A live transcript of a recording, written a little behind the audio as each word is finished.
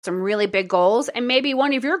some really big goals. And maybe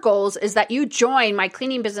one of your goals is that you join my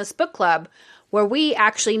Cleaning Business Book Club, where we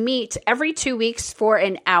actually meet every 2 weeks for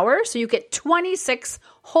an hour. So you get 26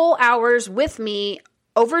 whole hours with me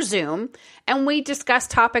over Zoom. And we discuss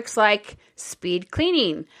topics like speed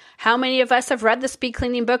cleaning. How many of us have read the speed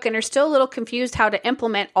cleaning book and are still a little confused how to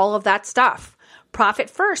implement all of that stuff? Profit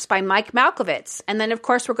First by Mike Malkovich. And then, of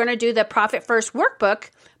course, we're going to do the Profit First workbook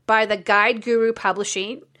by the Guide Guru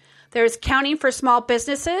Publishing. There's Counting for Small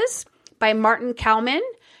Businesses by Martin Kalman.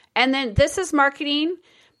 And then This is Marketing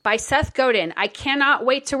by Seth Godin. I cannot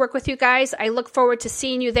wait to work with you guys. I look forward to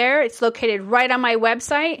seeing you there. It's located right on my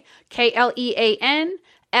website,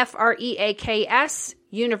 KLEANFREAKS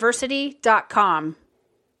university.com.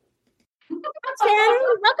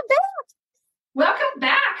 Welcome back. Welcome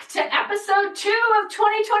back to episode 2 of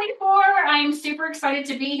 2024. I'm super excited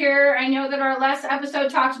to be here. I know that our last episode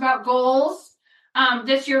talked about goals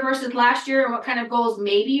this year versus last year and what kind of goals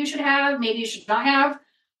maybe you should have, maybe you should not have.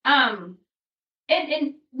 And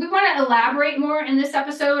we want to elaborate more in this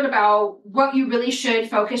episode about what you really should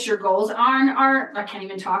focus your goals on. I can't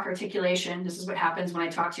even talk articulation. This is what happens when I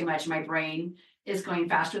talk too much. My brain is going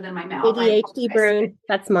faster than my mouth. ADHD brain.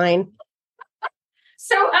 That's mine.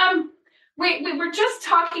 So, we were just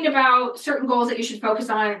talking about certain goals that you should focus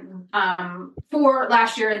on for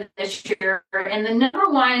last year and this year. And the number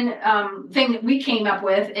one thing that we came up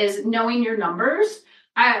with is knowing your numbers.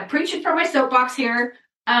 I preach it from my soapbox here.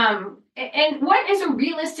 And what is a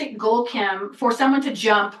realistic goal, Kim, for someone to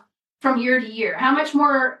jump from year to year? How much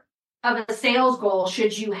more of a sales goal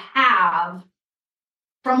should you have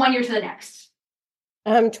from one year to the next?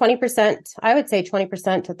 20%. I would say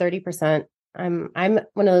 20% to 30%. I'm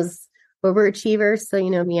one of those overachievers. So,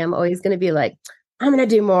 you know me, I'm always going to be like, I'm going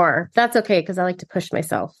to do more. That's okay, because I like to push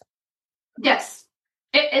myself. Yes.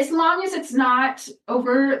 As long as it's not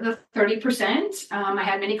over the 30%. I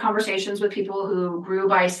had many conversations with people who grew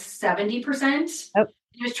by 70%. Yep.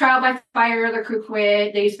 It was trial by fire. Their crew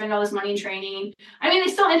quit. They spent all this money in training. I mean,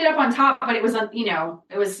 they still ended up on top, but it was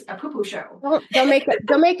it was a poo-poo show. Don't make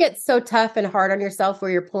it so tough and hard on yourself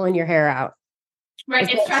where you're pulling your hair out. Right.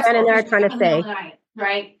 It's stressful. And they're trying to say,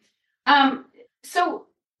 right. So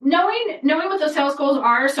knowing what those sales goals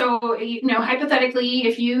are. So, hypothetically,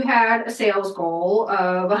 if you had a sales goal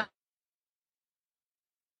of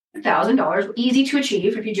 $1,000, easy to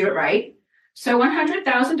achieve if you do it right. So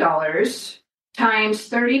 $100,000 times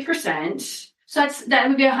 30%. So that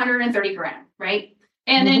would be 130 grand, right?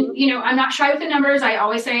 And then, I'm not shy with the numbers. I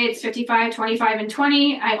always say it's 55, 25, and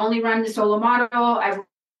 20. I only run the solo model. I've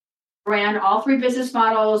ran all 3 business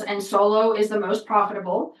models, and solo is the most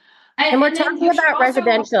profitable. And we're talking about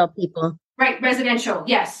residential people. Right, residential.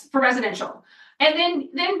 Yes, for residential. And then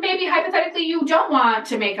maybe hypothetically you don't want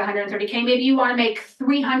to make 130K. Maybe you want to make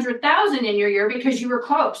 300,000 in your year because you were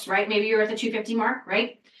close, right? Maybe you're at the 250 mark,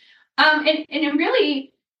 right? And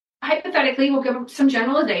really, hypothetically, we'll give some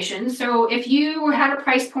generalizations. So if you had a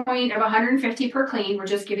price point of 150 per clean, we're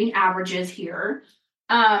just giving averages here.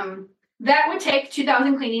 That would take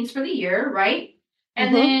 2,000 cleanings for the year, right?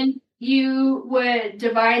 And then you would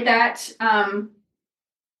divide that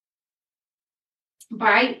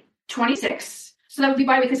by 26. So that would be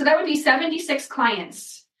bi-weekly. So that would be 76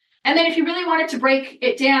 clients. And then if you really wanted to break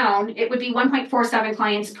it down, it would be 1.47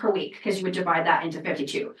 clients per week, because you would divide that into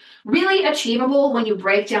 52. Really achievable when you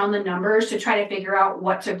break down the numbers to try to figure out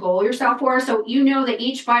what to goal yourself for. So you know that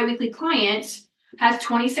each bi-weekly client has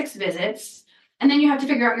 26 visits, and then you have to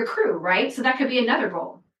figure out your crew, right? So that could be another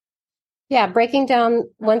goal. Yeah, breaking down,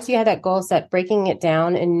 once you have that goal set, breaking it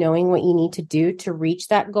down and knowing what you need to do to reach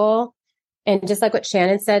that goal. And just like what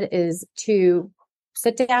Shannon said, is to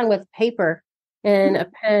sit down with paper and a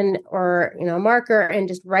pen or, a marker and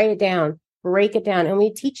just write it down, break it down. And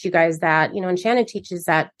we teach you guys that, and Shannon teaches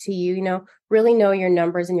that to you, really know your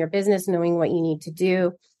numbers in your business, knowing what you need to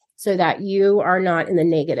do so that you are not in the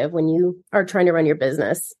negative when you are trying to run your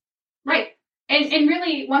business. Right. And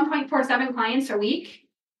really 1.47 clients a week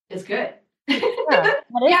is good. Yeah,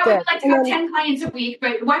 we like to have 10 clients a week,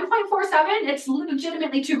 but 1.47, it's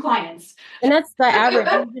legitimately 2 clients. And that's the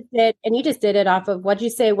average. You just did it off of, what'd you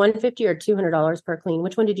say, $150 or $200 per clean?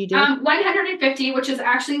 Which one did you do? 150, which is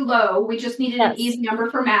actually low. We just needed an easy number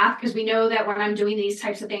for math, because we know that when I'm doing these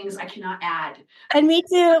types of things, I cannot add. And me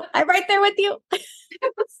too. I'm right there with you.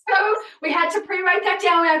 So we had to pre-write that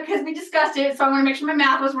down because we discussed it. So I want to make sure my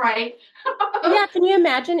math was right. Yeah. Can you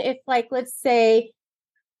imagine if, let's say,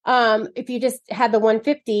 if you just had the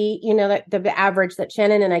 150, the average that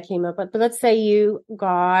Shannon and I came up with, but let's say you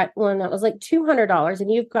got one that was like $200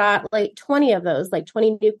 and you've got 20 of those,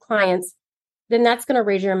 20 new clients, then that's going to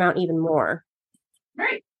raise your amount even more.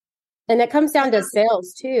 Right. And it comes down to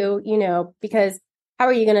sales too, because how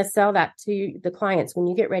are you going to sell that to the clients when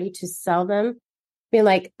you get ready to sell them? Being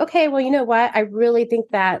like, okay, well, you know what? I really think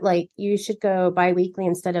that like you should go biweekly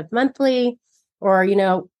instead of monthly, or,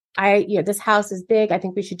 this house is big. I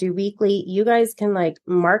think we should do weekly. You guys can like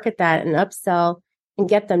market that and upsell and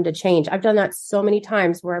get them to change. I've done that so many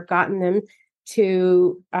times where I've gotten them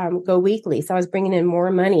to go weekly. So I was bringing in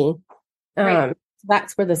more money. Right.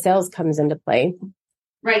 That's where the sales comes into play.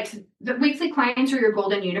 Right. The weekly clients are your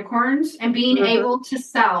golden unicorns, and being Mhm. able to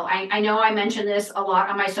sell. I know I mentioned this a lot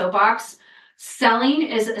on my soapbox. Selling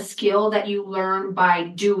is a skill that you learn by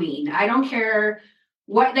doing. I don't care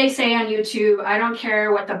what they say on YouTube. I don't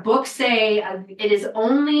care what the books say. It is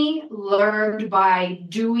only learned by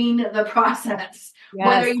doing the process. Yes.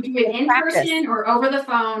 Whether you do it in Practice. person or over the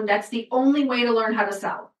phone, that's the only way to learn how to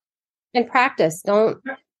sell. And practice.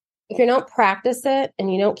 If you don't practice it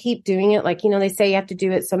and you don't keep doing it, like, they say you have to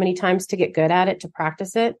do it so many times to get good at it, to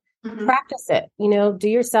practice it, practice it, do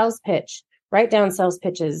your sales pitch, write down sales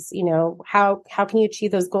pitches, how can you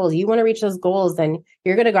achieve those goals? You want to reach those goals, then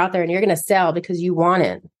you're going to go out there and you're going to sell because you want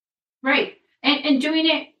it. Right. And doing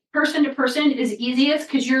it person to person is easiest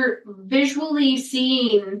because you're visually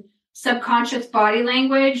seeing subconscious body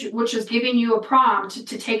language, which is giving you a prompt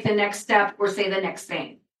to take the next step or say the next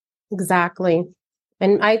thing. Exactly.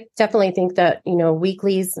 And I definitely think that,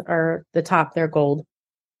 weeklies are the top, they're gold.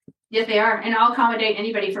 Yes, they are. And I'll accommodate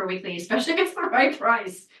anybody for a weekly, especially if it's the right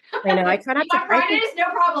price. I know. I try not to. Fridays, no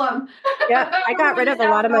problem. Yeah. I got rid of a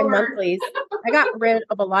lot of my monthlies. I got rid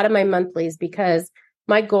of a lot of my monthlies because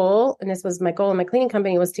my goal, and this was my goal in my cleaning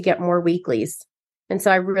company, was to get more weeklies. And so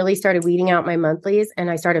I really started weeding out my monthlies and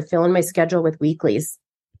I started filling my schedule with weeklies.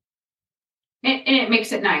 And it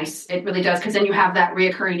makes it nice. It really does. Because then you have that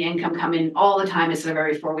reoccurring income come in all the time instead of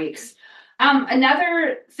every 4 weeks.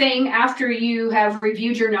 Another thing, after you have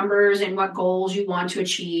reviewed your numbers and what goals you want to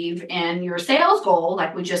achieve and your sales goal,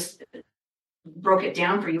 like we just broke it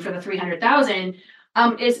down for you for the 300,000,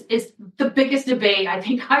 is the biggest debate I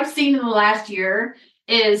think I've seen in the last year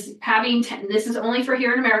is having, this is only for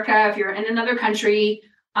here in America. If you're in another country,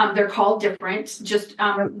 they're called different. Just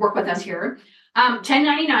work with us here.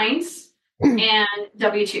 1099s. And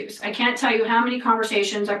W-2s. I can't tell you how many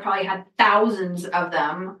conversations, I probably had thousands of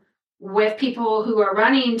them with people who are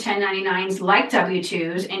running 1099s like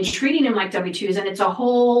W-2s and treating them like W-2s. And it's a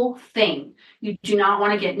whole thing. You do not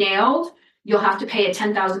want to get nailed. You'll have to pay a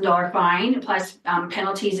 $10,000 fine plus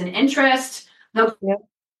penalties and interest. They'll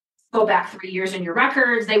go back 3 years in your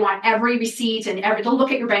records. They want every receipt and they'll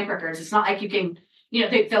look at your bank records. It's not like you can,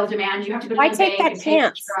 they'll demand you have to go to the bank and pay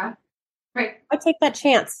extra. Right. I take that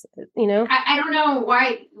chance, I don't know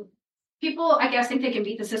why people, I guess, think they can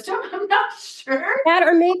beat the system. I'm not sure. That,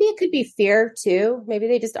 or maybe it could be fear too. Maybe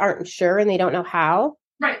they just aren't sure and they don't know how.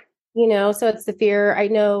 Right. So it's the fear. I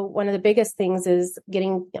know one of the biggest things is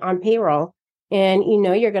getting on payroll. And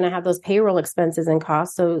you're going to have those payroll expenses and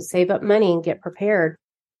costs. So save up money and get prepared.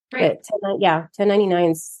 Right. But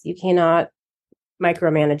 1099s, you cannot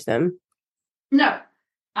micromanage them. No.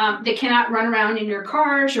 They cannot run around in your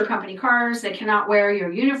cars, your company cars. They cannot wear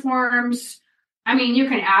your uniforms. I mean, you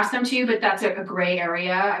can ask them to, but that's a gray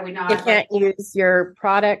area. I would not. They can't use your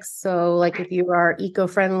products. So like if you are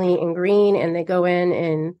eco-friendly and green and they go in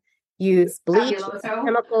and use bleach,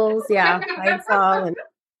 chemicals, Lysol and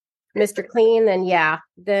Mr. Clean, then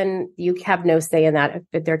you have no say in that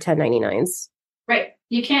if they're 1099s. Right.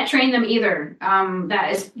 You can't train them either.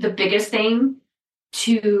 That is the biggest thing.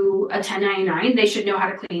 To a 1099, they should know how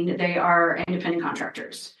to clean. They are independent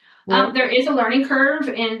contractors. There is a learning curve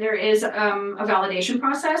and there is a validation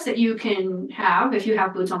process that you can have if you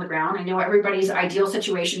have boots on the ground. I know everybody's ideal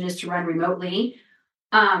situation is to run remotely.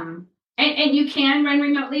 And you can run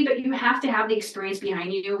remotely, but you have to have the experience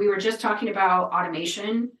behind you. We were just talking about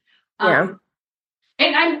automation. And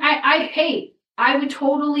I would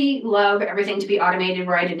totally love everything to be automated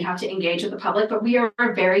where I didn't have to engage with the public, but we are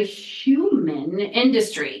a very human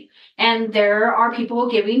industry. And there are people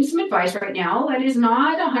giving some advice right now that is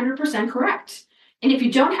not 100% correct. And if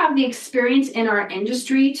you don't have the experience in our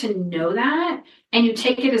industry to know that, and you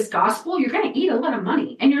take it as gospel, you're going to eat a lot of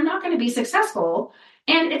money and you're not going to be successful.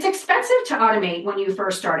 And it's expensive to automate when you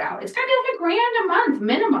first start out. It's going to be like $1,000 a month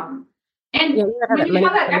minimum. And when you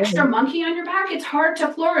have that extra monkey on your back, it's hard to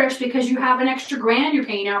flourish because you have an extra $1,000 you're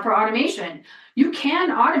paying out for automation. You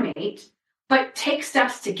can automate, but take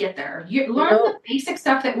steps to get there. You learn the basic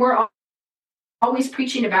stuff that we're always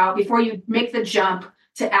preaching about before you make the jump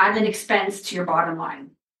to add an expense to your bottom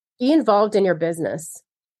line. Be involved in your business.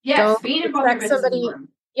 Yes, being involved in your business.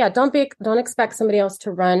 don't expect somebody else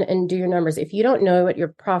to run and do your numbers. If you don't know what your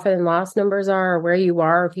profit and loss numbers are or where you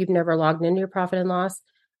are, if you've never logged into your profit and loss,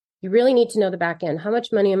 you really need to know the back end. How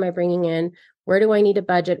much money am I bringing in? Where do I need to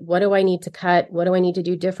budget? What do I need to cut? What do I need to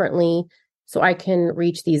do differently so I can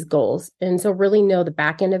reach these goals? And so really know the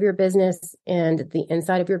back end of your business and the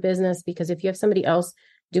inside of your business, because if you have somebody else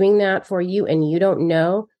doing that for you and you don't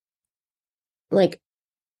know, like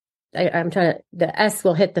the S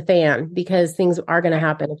will hit the fan, because things are going to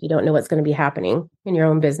happen if you don't know what's going to be happening in your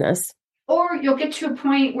own business. Or you'll get to a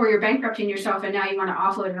point where you're bankrupting yourself and now you want to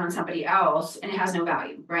offload it on somebody else and it has no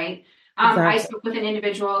value, right? Exactly. I spoke with an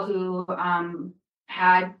individual who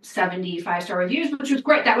had 75-star reviews, which was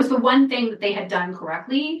great. That was the one thing that they had done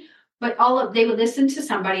correctly. But they would listen to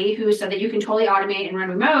somebody who said that you can totally automate and run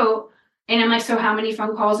remote. And I'm like, so how many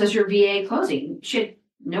phone calls is your VA closing? She had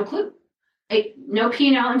no clue. No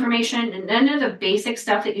P&L information and none of the basic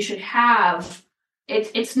stuff that you should have.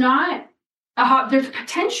 It's not there's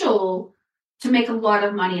potential to make a lot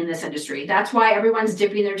of money in this industry. That's why everyone's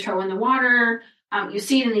dipping their toe in the water. You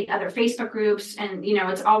see it in the other Facebook groups, and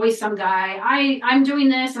it's always some guy. I'm doing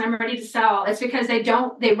this and I'm ready to sell. It's because they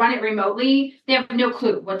run it remotely. They have no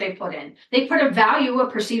clue what they put in. They put a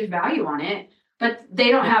perceived value on it, but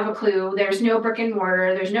they don't have a clue. There's no brick and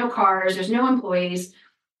mortar. There's no cars. There's no employees.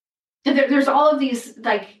 There's all of these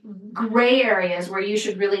like gray areas where you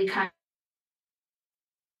should really kind of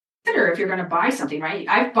consider if you're going to buy something, right?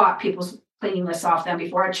 I've bought people's cleaning lists off them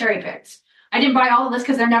before. I cherry picked. I didn't buy all of this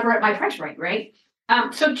because they're never at my price range, right?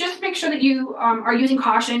 So just make sure that you are using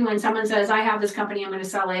caution when someone says, I have this company, I'm going to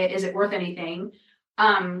sell it. Is it worth anything?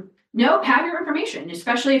 No, have your information,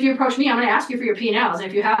 especially if you approach me. I'm going to ask you for your P&Ls. And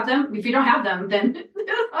if you have them, if you don't have them, then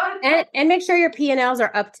and make sure your P&Ls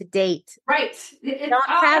are up to date. Right. Don't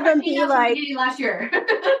have them be like last year.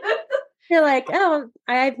 You're like, oh,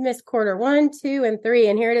 I've missed quarter 1, 2, and 3,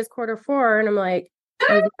 and here it is quarter 4, and I'm like,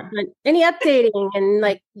 any updating, and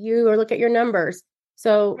like you look at your numbers.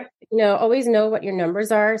 So always know what your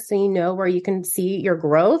numbers are, so you know where you can see your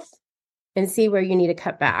growth and see where you need to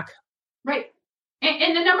cut back. Right.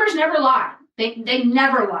 And the numbers never lie. They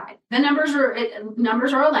never lie. The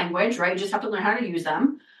numbers are a language, right? You just have to learn how to use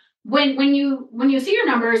them. When you see your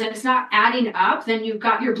numbers and it's not adding up, then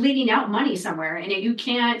you're bleeding out money somewhere, and you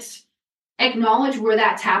can't acknowledge where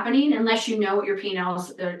that's happening unless you know what your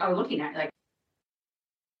P&Ls are looking at. Like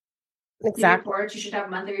exactly. Reports, you should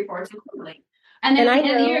have monthly reports and quarterly. And then at the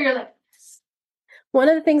end of the year, you're like. One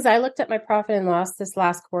of the things, I looked at my profit and loss this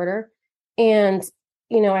last quarter, and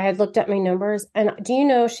I had looked at my numbers, and do you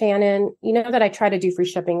know, Shannon, that I try to do free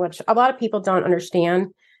shipping, which a lot of people don't understand.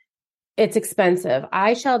 It's expensive.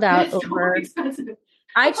 I shelled out over. Expensive.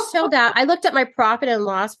 I looked at my profit and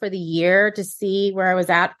loss for the year to see where I was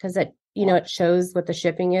at, because it shows what the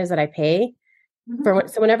shipping is that I pay. Mm-hmm.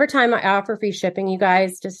 So whenever time I offer free shipping, you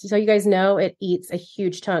guys, just so you guys know, it eats a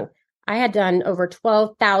huge chunk. I had done over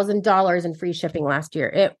 $12,000 in free shipping last year.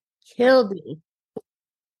 It killed me.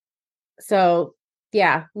 So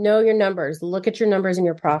yeah, know your numbers. Look at your numbers and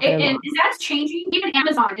your profit. And that's changing. Even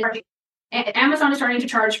Amazon is starting to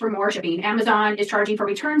charge for more shipping. Amazon is charging for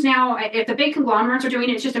returns now. If the big conglomerates are doing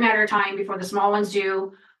it, it's just a matter of time before the small ones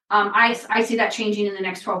do. I see that changing in the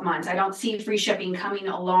next 12 months. I don't see free shipping coming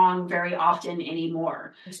along very often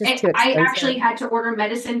anymore. I actually had to order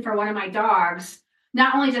medicine for one of my dogs.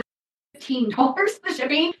 Not only does $15 the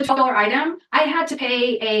shipping, the $12 item, I had to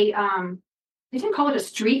pay they didn't call it a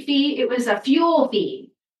street fee. It was a fuel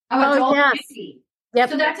fee. $1.50. Yep.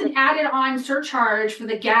 So that's an added on surcharge for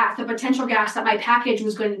the gas, the potential gas that my package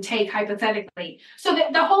was going to take hypothetically. So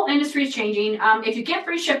the whole industry is changing. If you get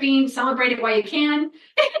free shipping, celebrate it while you can.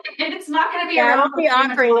 It's not going to be around. I won't be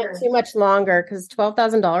offering it too much longer, because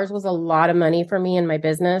 $12,000 was a lot of money for me in my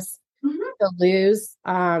business to lose.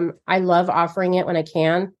 I love offering it when I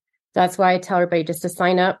can. That's why I tell everybody just to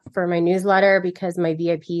sign up for my newsletter, because my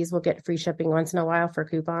VIPs will get free shipping once in a while for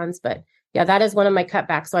coupons. But yeah, that is one of my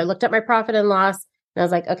cutbacks. So I looked at my profit and loss, and I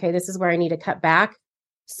was like, okay, this is where I need to cut back.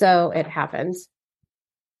 So it happens.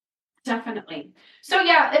 Definitely. So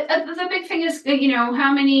yeah, the big thing is,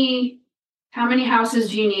 how many houses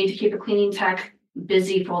do you need to keep a cleaning tech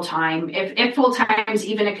busy full time? If full time is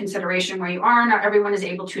even a consideration where you are, not everyone is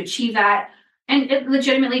able to achieve that. And it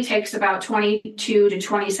legitimately takes about 22 to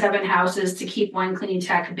 27 houses to keep one cleaning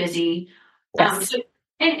tech busy. Yes.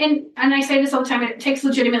 And I say this all the time, it takes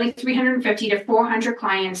legitimately 350 to 400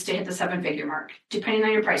 clients to hit the 7-figure mark, depending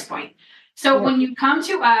on your price point. So when you come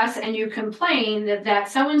to us and you complain that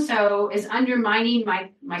so-and-so is undermining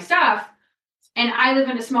my stuff, and I live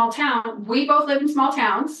in a small town, we both live in small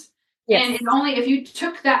towns. Yes. And it's only if you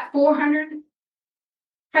took that 400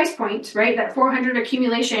 price point, right? That 400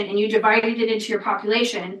 accumulation, and you divided it into your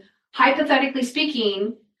population, hypothetically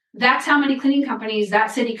speaking, that's how many cleaning companies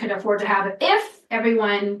that city could afford to have if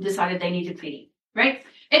everyone decided they needed cleaning, right?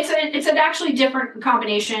 It's an actually different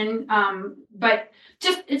combination, but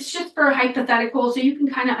it's just for hypothetical, so you can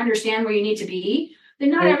kind of understand where you need to be.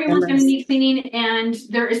 Then not everyone's going to need cleaning, and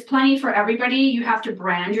there is plenty for everybody. You have to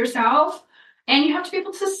brand yourself, and you have to be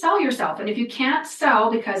able to sell yourself. And if you can't sell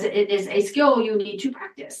because it is a skill, you need to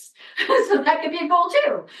practice. So that could be a goal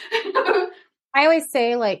too. I always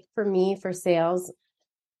say, like, for me, for sales,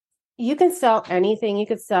 you can sell anything. You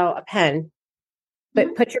could sell a pen,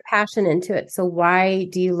 but put your passion into it. So why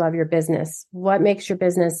do you love your business? What makes your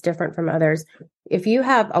business different from others? If you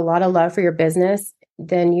have a lot of love for your business,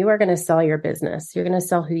 then you are going to sell your business. You're going to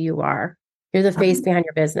sell who you are. You're the face behind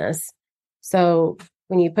your business. So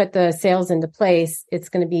when you put the sales into place, it's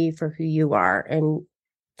going to be for who you are. And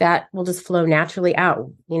that will just flow naturally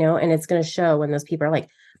out, and it's going to show when those people are like,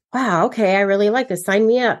 wow, okay, I really like this. Sign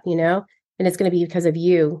me up, and it's going to be because of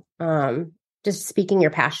you, just speaking your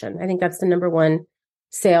passion. I think that's the number one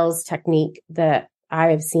sales technique that I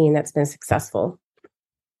have seen that's been successful.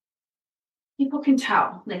 People can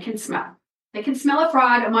tell, they can smell. They can smell a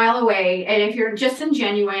fraud a mile away. And if you're just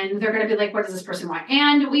genuine, they're going to be like, what does this person want?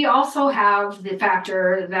 And we also have the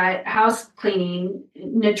factor that house cleaning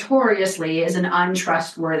notoriously is an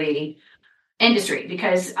untrustworthy industry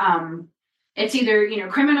because it's either,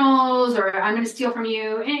 criminals or I'm going to steal from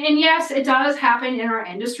you. And yes, it does happen in our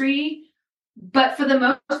industry. But for the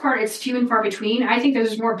most part, it's few and far between. I think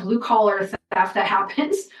there's more blue collar theft that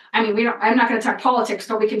happens. I mean, I'm not going to talk politics,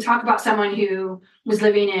 but we can talk about someone who was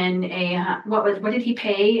living in what did he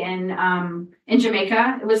pay in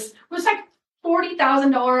Jamaica? It was like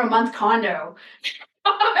 $40,000 a month condo.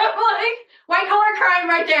 Like white collar crime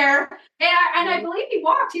right there. And I believe he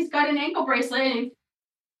walked. He's got an ankle bracelet. And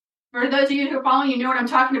for those of you who are following, you know what I'm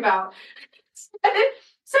talking about.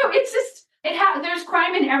 So it's just. There's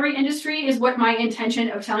crime in every industry is what my intention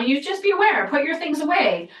of telling you. Just be aware. Put your things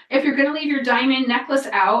away. If you're going to leave your diamond necklace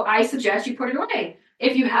out, I suggest you put it away.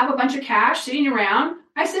 If you have a bunch of cash sitting around,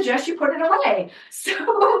 I suggest you put it away. So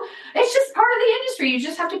it's just part of the industry. You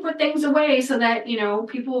just have to put things away so that,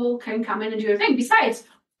 people can come in and do their thing. Besides,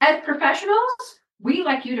 as professionals, we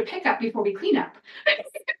like you to pick up before we clean up.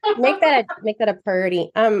 Make that a priority.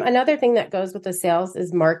 Another thing that goes with the sales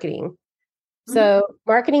is marketing. So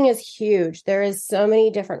marketing is huge. There is so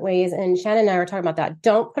many different ways. And Shannon and I were talking about that.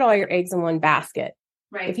 Don't put all your eggs in one basket.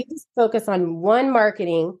 Right. If you just focus on one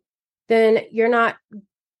marketing, then you're not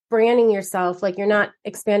branding yourself. Like you're not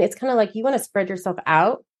expanding. It's kind of like you want to spread yourself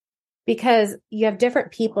out because you have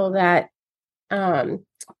different people that, you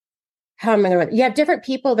have different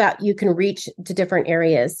people that you can reach to different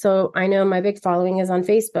areas. So I know my big following is on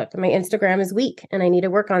Facebook and my Instagram is weak and I need to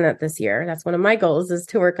work on that this year. That's one of my goals is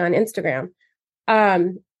to work on Instagram.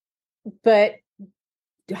 But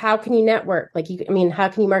how can you network? How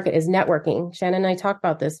can you market is networking. Shannon and I talk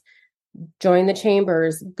about this. Join the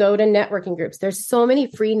chambers, go to networking groups. There's so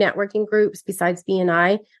many free networking groups besides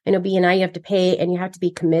BNI. I know BNI you have to pay and you have to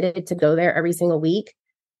be committed to go there every single week.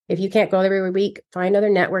 If you can't go there every week, find other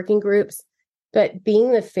networking groups. But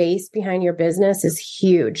being the face behind your business is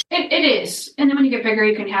huge. It is. And then when you get bigger,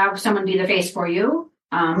 you can have someone be the face for you.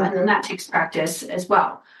 And then that takes practice as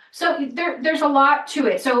well. So there's a lot to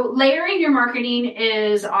it. So layering your marketing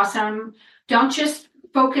is awesome. Don't just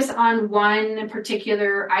focus on one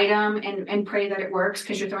particular item and pray that it works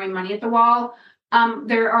because you're throwing money at the wall.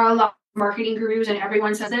 There are a lot of marketing gurus and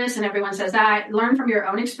everyone says this and everyone says that. Learn from your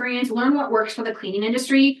own experience. Learn what works for the cleaning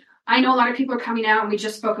industry. I know a lot of people are coming out and we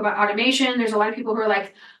just spoke about automation. There's a lot of people who are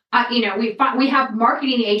like, we have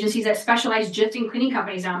marketing agencies that specialize just in cleaning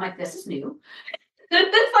companies. And I'm like, this is new.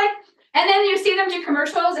 It's like, and then you see them do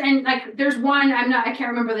commercials and like, there's one, I can't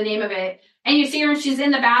remember the name of it. And you see her and she's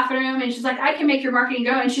in the bathroom and she's like, I can make your marketing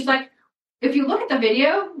go. And she's like, if you look at the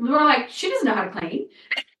video, we're like, she doesn't know how to clean.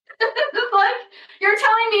 Like, you're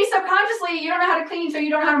telling me subconsciously you don't know how to clean, so you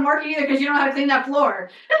don't know how to market either because you don't know how to clean that floor.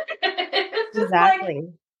 It's just exactly. Like,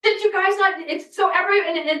 did you guys not? It's so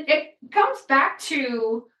it comes back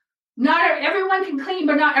to not everyone can clean,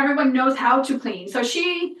 but not everyone knows how to clean. So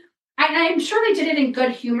I'm sure they did it in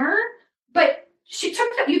good humor, but she took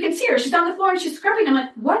you can see her. She's on the floor and she's scrubbing. I'm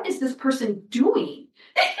like, what is this person doing?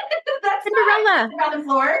 That's Cinderella not on the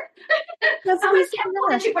floor. That's how much chemical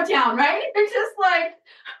did you put down, right? It's just like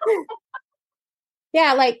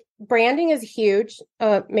yeah, like branding is huge.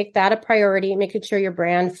 Make that a priority, making sure your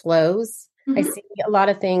brand flows. Mm-hmm. I see a lot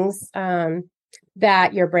of things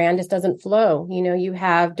that your brand just doesn't flow. You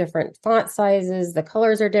have different font sizes, the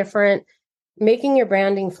colors are different. making your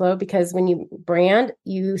branding flow, because when you brand,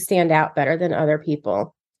 you stand out better than other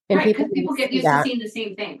people. And right, because people get used to seeing the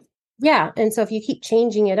same thing. Yeah. And so if you keep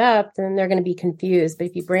changing it up, then they're going to be confused. But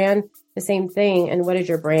if you brand the same thing, and what is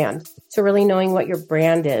your brand? So really knowing what your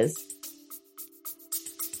brand is.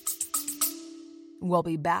 We'll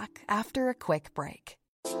be back after a quick break.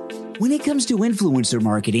 When it comes to influencer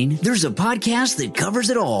marketing, there's a podcast that covers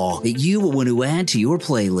it all that you will want to add to your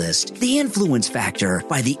playlist. The Influence Factor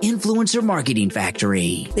by the Influencer Marketing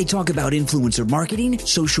Factory. They talk about influencer marketing,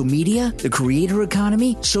 social media, the creator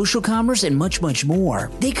economy, social commerce, and much, much more.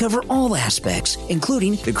 They cover all aspects,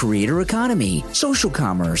 including the creator economy, social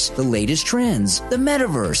commerce, the latest trends, the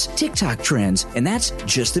metaverse, TikTok trends, and that's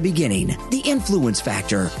just the beginning. The Influence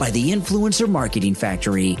Factor by the Influencer Marketing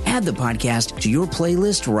Factory. Add the podcast to your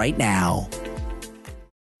playlist right now.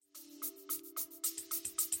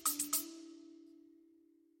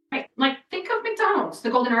 Right. Like, think of McDonald's, the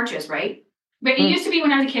Golden Arches, right? But it used to be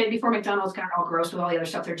when I was a kid, before McDonald's got all gross with all the other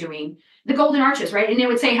stuff they're doing, the Golden Arches, right? And it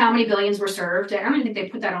would say how many billions were served. I don't even think they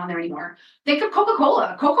put that on there anymore. Think of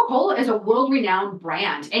Coca-Cola. Coca-Cola is a world-renowned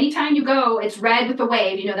brand. Anytime you go, it's red with the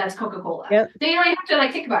wave, you know that's Coca-Cola. Yep. Then you don't even have to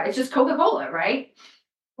like think about it. It's just Coca-Cola, right?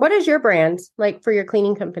 What is your brand like for your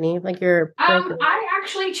cleaning company? Like your I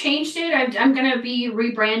actually changed it. I'm going to be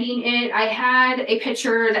rebranding it. I had a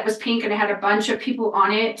picture that was pink and it had a bunch of people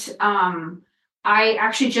on it. I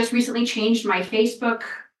actually just recently changed my Facebook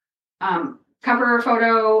cover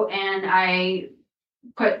photo, and I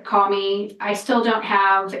put call me. I still don't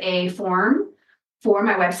have a form for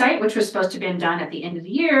my website, which was supposed to have been done at the end of the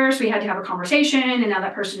year. So we had to have a conversation, and now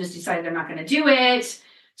that person has decided they're not going to do it.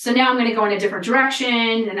 So now I'm going to go in a different direction,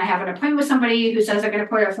 and I have an appointment with somebody who says they're going to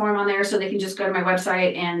put a form on there so they can just go to my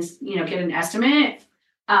website and, get an estimate.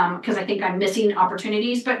 Because I think I'm missing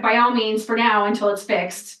opportunities, but by all means, for now, until it's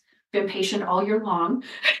fixed, been patient all year long.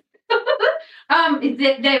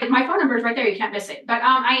 My phone number is right there. You can't miss it. But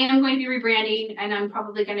I am going to be rebranding, and I'm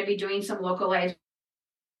probably going to be doing some localized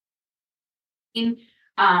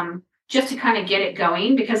just to kind of get it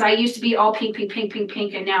going, because I used to be all pink,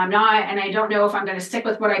 and now I'm not. And I don't know if I'm going to stick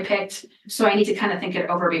with what I picked. So I need to kind of think it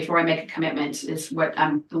over before I make a commitment, is what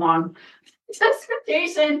the long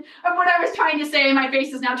justification of what I was trying to say. My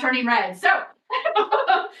face is now turning red. So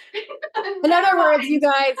in other words, you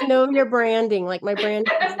guys know your branding. Like my brand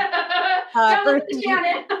is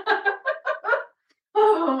Shannon.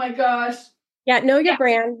 Oh my gosh. Yeah, know your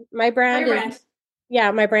brand. My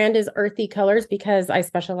brand is Earthy Colors, because I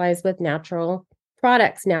specialize with natural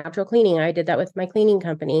products, natural cleaning. I did that with my cleaning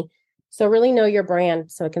company. So really know your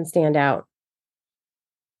brand so it can stand out.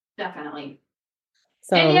 Definitely.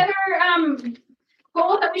 So any other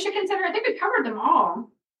goals that we should consider? I think we covered them all.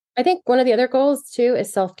 I think one of the other goals too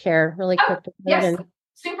is self-care. Really quick. Yes,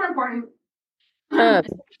 super important.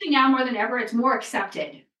 Especially now more than ever, it's more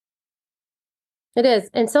accepted. It is.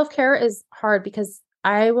 And self-care is hard, because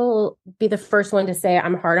I will be the first one to say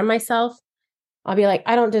I'm hard on myself. I'll be like,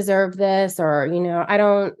 I don't deserve this, or,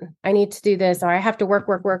 I need to do this, or I have to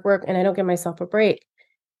work, and I don't give myself a break.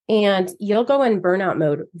 And you'll go in burnout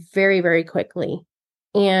mode very, very quickly.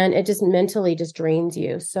 And it just mentally just drains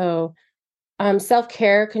you. So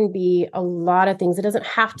self-care can be a lot of things. It doesn't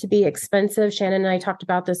have to be expensive. Shannon and I talked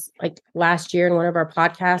about this like last year in one of our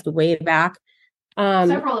podcasts way back.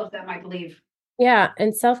 Several of them, I believe. Yeah.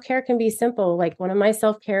 And self-care can be simple. Like one of my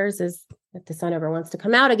self-cares is, if the sun ever wants to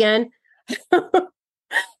come out again,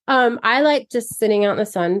 I like just sitting out in the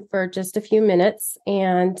sun for just a few minutes.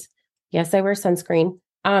 And yes, I wear sunscreen.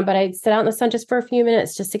 But I sit out in the sun just for a few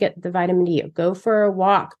minutes just to get the vitamin D, go for a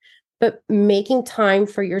walk. But making time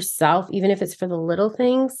for yourself, even if it's for the little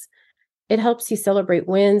things, it helps you celebrate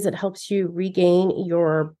wins. It helps you regain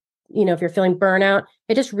your, if you're feeling burnout,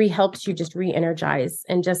 it just helps you just re-energize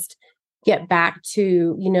and just get back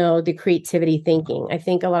to, the creativity thinking. I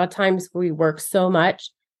think a lot of times we work so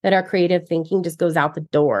much that our creative thinking just goes out the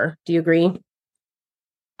door. Do you agree?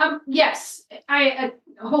 Yes, I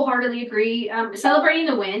wholeheartedly agree. Celebrating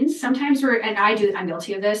the wins. Sometimes I'm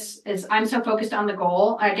guilty of this, is I'm so focused on the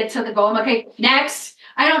goal. I get to the goal. I'm like, okay, next.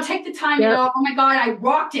 I don't take the time to go, oh my God, I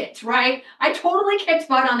rocked it, right? I totally kicked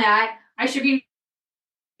butt on that. I should be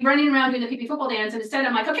running around doing the pee football dance. And instead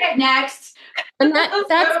I'm like, okay, next. And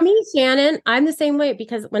that's me, Shannon. I'm the same way,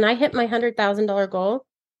 because when I hit my $100,000 goal,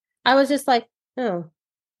 I was just like, oh,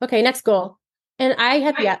 okay, next goal. And I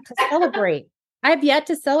have yet to celebrate. I've yet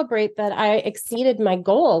to celebrate that I exceeded my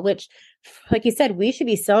goal, which, like you said, we should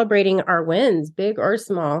be celebrating our wins, big or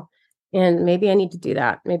small. And maybe I need to do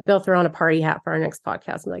that. Maybe I'll throw on a party hat for our next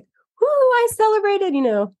podcast. I'm like, whoo, I celebrated,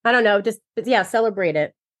 I don't know, but celebrate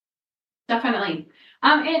it. Definitely.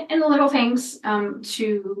 And the little things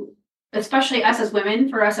to especially us as women,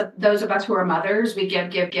 for us, those of us who are mothers, we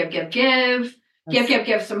give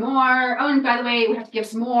some more. Oh, and by the way, we have to give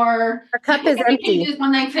some more. Our cup is We empty. can do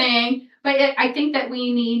one thing, but I think that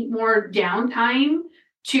we need more downtime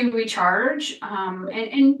to recharge,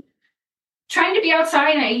 and trying to be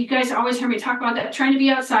outside. You guys always hear me talk about that. Trying to be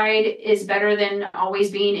outside is better than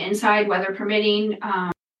always being inside, weather permitting.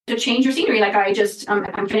 To change your scenery, like I just,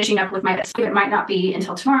 I'm finishing up with my desk. It might not be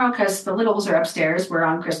until tomorrow because the littles are upstairs. We're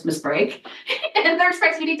on Christmas break, and they're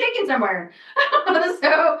expecting to be taken somewhere.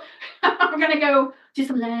 So I'm gonna go do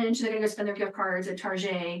some lunch. They're gonna go spend their gift cards at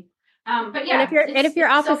Target. But yeah, and if your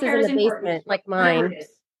office is in the important, basement, like mine,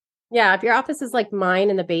 yeah, if your office is like mine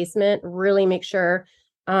in the basement, really make sure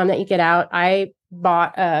that you get out. I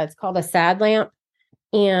bought it's called a sad lamp,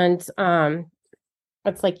 and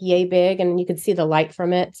it's like yay big, and you can see the light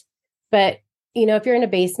from it. But if you're in a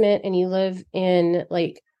basement and you live in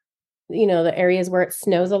like the areas where it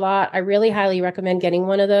snows a lot, I really highly recommend getting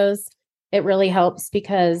one of those. It really helps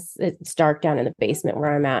because it's dark down in the basement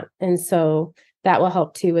where I'm at, and so that will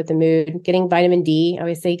help too with the mood. Getting vitamin D, I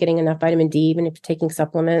always say getting enough vitamin D, even if you're taking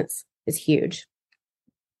supplements, is huge.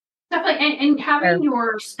 Definitely, and having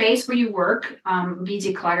your space where you work be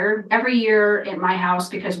decluttered. Every year at my house,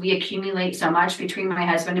 because we accumulate so much between my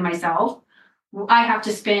husband and myself, I have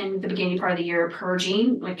to spend the beginning part of the year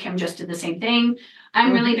purging. Like Kim just did the same thing.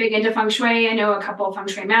 I'm really big into feng shui. I know a couple of feng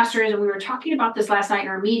shui masters, and we were talking about this last night in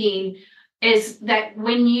our meeting, is that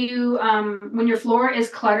when your floor is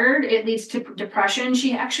cluttered, it leads to depression.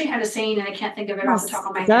 She actually had a saying, and I can't think of it off the top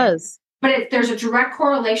of my head. But there's a direct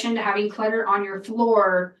correlation to having clutter on your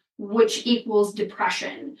floor, which equals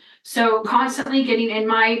depression. So constantly getting in,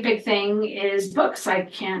 my big thing is books. I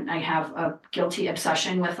have a guilty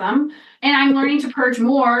obsession with them. And I'm learning to purge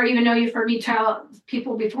more, even though you've heard me tell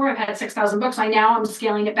people before I've had 6,000 books. I'm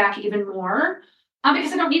scaling it back even more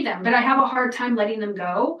because I don't need them, but I have a hard time letting them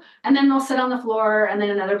go. And then they'll sit on the floor, and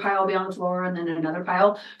then another pile will be on the floor, and then another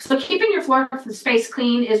pile. So keeping your floor space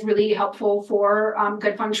clean is really helpful for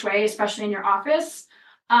good feng shui, especially in your office.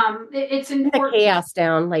 It's important. The chaos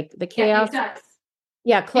down, like the chaos. Yeah, it does.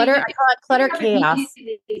 Yeah, clutter. I call it clutter chaos.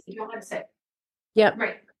 You don't let it sit. Yep.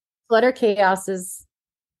 Right. Clutter chaos is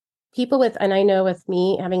people with, and I know with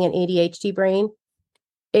me having an ADHD brain,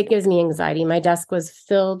 it gives me anxiety. My desk was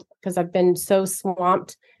filled because I've been so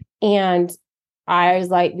swamped. And I was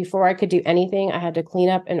like, before I could do anything, I had to clean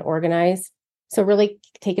up and organize. So really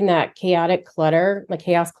taking that chaotic clutter, like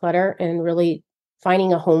chaos clutter, and really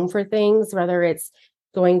finding a home for things, whether it's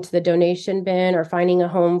going to the donation bin or finding a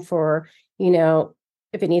home for,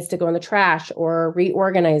 if it needs to go in the trash, or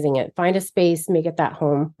reorganizing it, find a space, make it that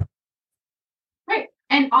home. Right.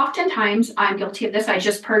 And oftentimes I'm guilty of this. I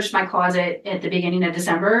just purged my closet at the beginning of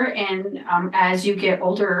December. And as you get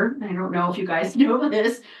older, I don't know if you guys know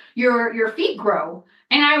this, your feet grow.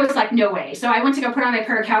 And I was like, no way. So I went to go put on my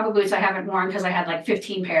pair of cowboy boots I haven't worn because I had like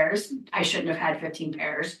 15 pairs. I shouldn't have had 15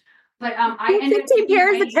 pairs. But I ended up 15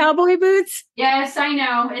 pairs of cowboy boots. Yes, I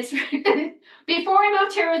know. It's before I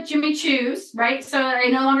moved here with Jimmy Choo's, right? So I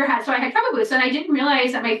no longer had. So I had cowboy boots, and I didn't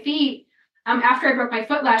realize that my feet, after I broke my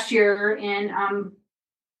foot last year, and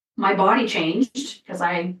my body changed because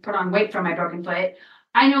I put on weight from my broken foot.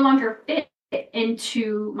 I no longer fit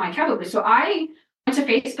into my cowboy boots. So I went to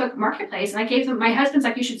Facebook Marketplace, and I gave them. My husband's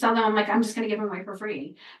like, "You should sell them." I'm like, "I'm just going to give them away for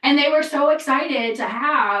free," and they were so excited to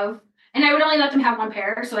have. And I would only let them have one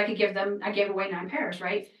pair, so I gave away 9 pairs,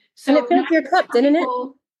 right? So and it filled your cup, didn't it?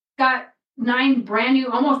 Got 9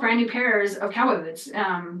 almost brand new pairs of cowboy boots.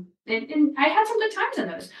 And I had some good times in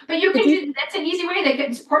those. But you can do that's an easy way. They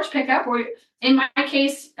could porch pickup, or in my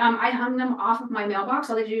case, I hung them off of my mailbox.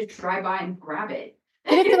 All they do is drive by and grab it.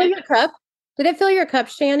 Did it fill your cup? Did it fill your cup,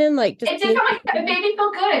 Shannon? It did feel like it made me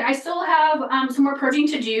feel good. I still have some more purging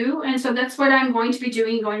to do, and so that's what I'm going to be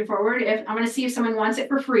doing going forward. If I'm going to see if someone wants it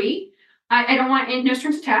for free. I don't want no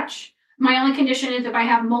strings attached. My only condition is if I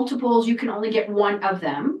have multiples, you can only get one of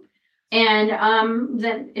them. And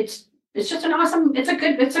then it's just an awesome, it's a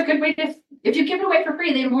good way to, if you give it away for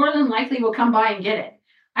free, they more than likely will come by and get it.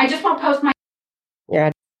 I just won't post my,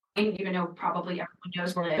 even though probably everyone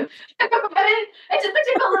knows where I live. But it just makes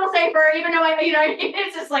me feel a little safer, even though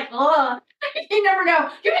it's just like, you never know.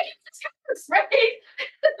 You can get this, right?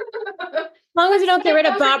 As long as you don't get rid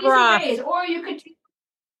of Bob Ross. Or you could do.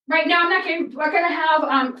 Right now, we're going to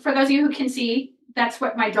have, for those of you who can see, that's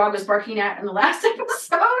what my dog was barking at in the last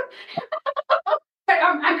episode. But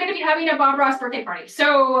I'm going to be having a Bob Ross birthday party.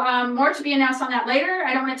 So more to be announced on that later.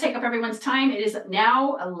 I don't want to take up everyone's time. It is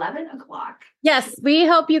now 11 o'clock. Yes, we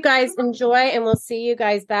hope you guys enjoy, and we'll see you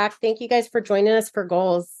guys back. Thank you guys for joining us for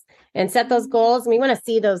goals, and set those goals. And we want to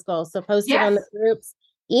see those goals. So post it on the groups.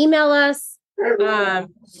 email us.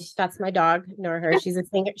 That's my dog. Ignore her. She's a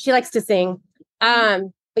singer. She likes to sing.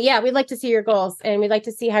 But yeah, we'd like to see your goals, and we'd like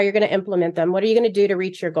to see how you're going to implement them. What are you going to do to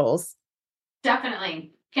reach your goals?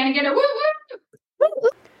 Definitely. Can I get a woo woo?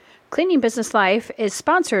 Cleaning Business Life is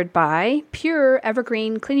sponsored by Pure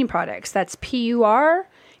Evergreen Cleaning Products. That's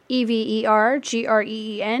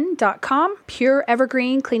PUREvergreen.com. Pure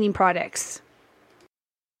Evergreen Cleaning Products.